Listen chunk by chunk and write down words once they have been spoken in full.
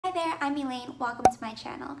Hi there, I'm Elaine. Welcome to my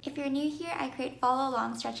channel. If you're new here, I create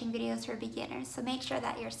follow-along stretching videos for beginners, so make sure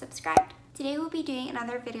that you're subscribed. Today we'll be doing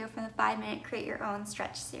another video from the 5-minute Create Your Own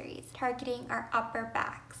Stretch series, targeting our upper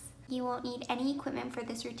backs. You won't need any equipment for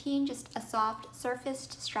this routine, just a soft surface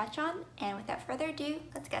to stretch on, and without further ado,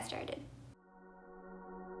 let's get started.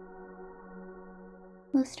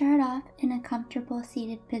 We'll start off in a comfortable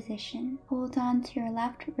seated position. Hold on to your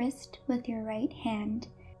left wrist with your right hand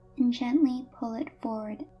and gently pull it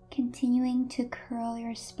forward, continuing to curl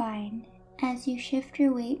your spine as you shift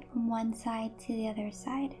your weight from one side to the other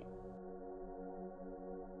side.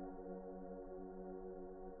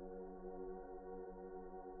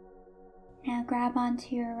 Now grab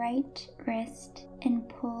onto your right wrist and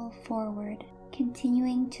pull forward,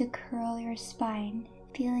 continuing to curl your spine,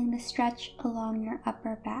 feeling the stretch along your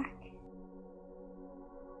upper back.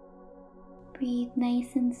 Breathe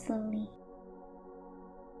nice and slowly.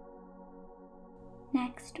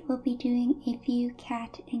 Next, we'll be doing a few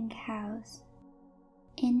cat and cows.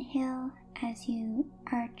 Inhale as you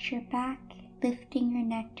arch your back, lifting your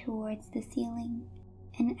neck towards the ceiling,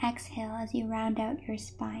 and exhale as you round out your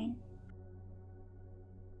spine.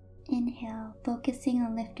 Inhale, focusing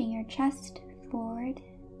on lifting your chest forward,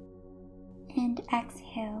 and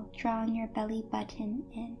exhale, drawing your belly button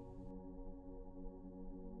in.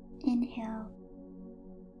 Inhale,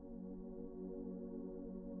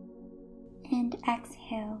 and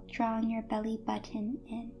exhale, drawing your belly button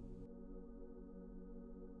in.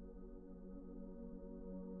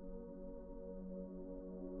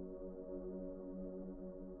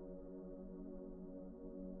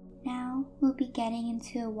 Now we'll be getting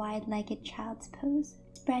into a wide-legged child's pose.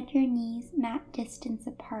 Spread your knees mat distance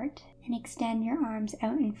apart and extend your arms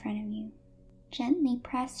out in front of you. Gently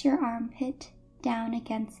press your armpit down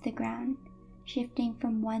against the ground, shifting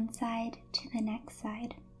from one side to the next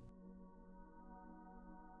side.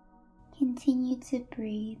 Continue to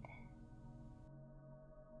breathe.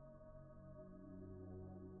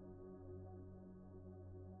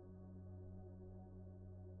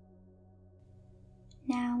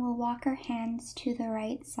 Now we'll walk our hands to the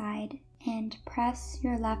right side and press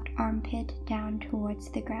your left armpit down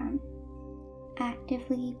towards the ground.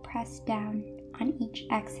 Actively press down on each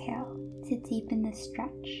exhale to deepen the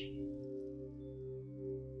stretch.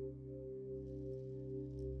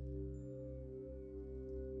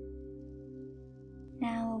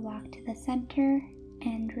 Now we'll walk to the center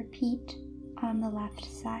and repeat on the left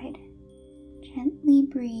side. Gently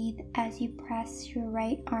breathe as you press your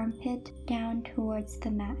right armpit down towards the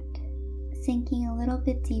mat, sinking a little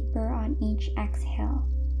bit deeper on each exhale.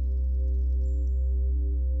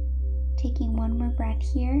 Taking one more breath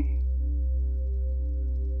here.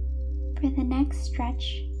 For the next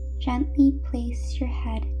stretch, gently place your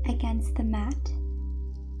head against the mat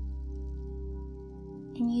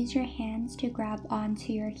and use your hands to grab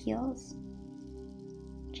onto your heels,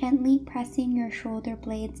 gently pressing your shoulder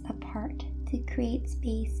blades apart to create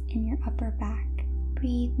space in your upper back.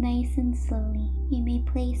 Breathe nice and slowly. You may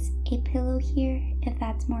place a pillow here if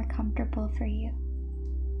that's more comfortable for you.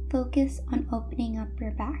 Focus on opening up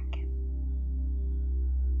your back.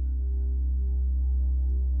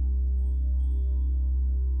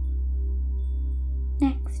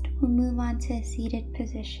 Next, we'll move on to a seated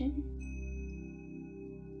position.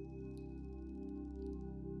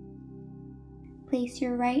 Place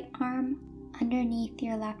your right arm underneath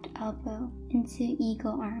your left elbow into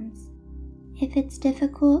eagle arms. If it's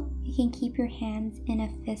difficult, you can keep your hands in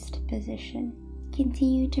a fist position.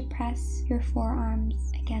 Continue to press your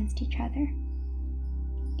forearms against each other.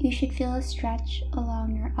 You should feel a stretch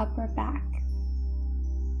along your upper back,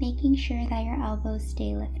 making sure that your elbows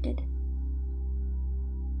stay lifted.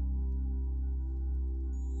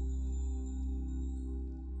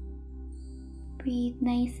 Breathe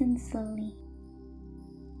nice and slowly.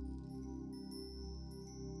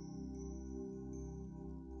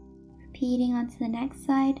 Repeating onto the next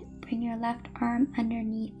side, bring your left arm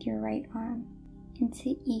underneath your right arm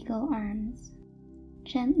into eagle arms,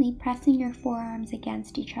 gently pressing your forearms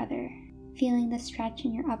against each other, feeling the stretch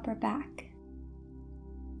in your upper back.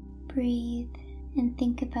 Breathe and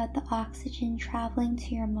think about the oxygen traveling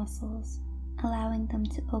to your muscles, allowing them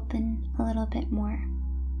to open a little bit more.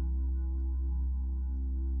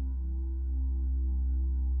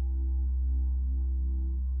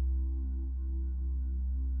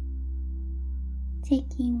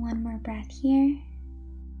 Taking one more breath here.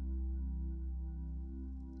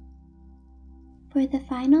 For the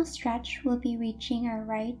final stretch, we'll be reaching our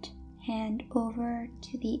right hand over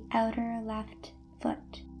to the outer left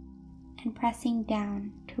foot and pressing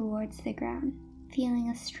down towards the ground, feeling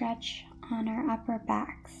a stretch on our upper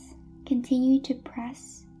backs. Continue to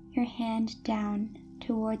press your hand down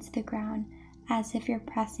towards the ground as if you're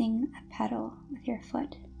pressing a pedal with your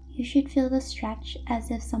foot. You should feel the stretch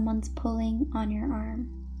as if someone's pulling on your arm.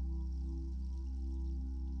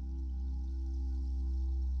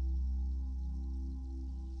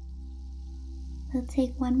 We'll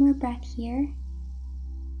take one more breath here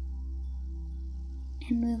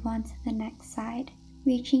and move on to the next side,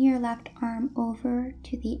 reaching your left arm over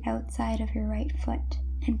to the outside of your right foot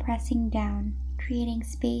and pressing down, creating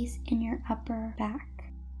space in your upper back.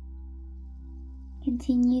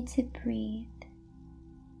 Continue to breathe.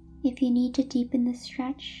 If you need to deepen the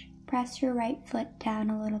stretch, press your right foot down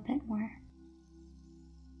a little bit more.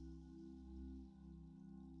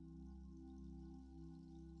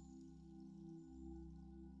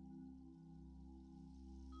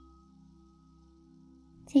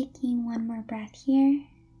 Taking one more breath here.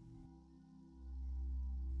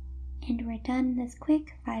 And we're done this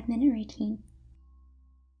quick 5-minute routine.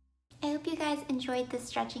 I hope you guys enjoyed this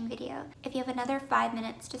stretching video. If you have another 5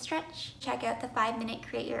 minutes to stretch, check out the 5-minute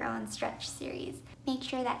Create Your Own Stretch series. Make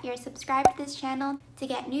sure that you're subscribed to this channel to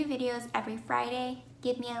get new videos every Friday.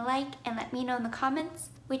 Give me a like and let me know in the comments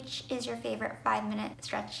which is your favorite 5-minute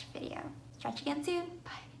stretch video. Stretch again soon.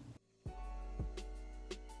 Bye.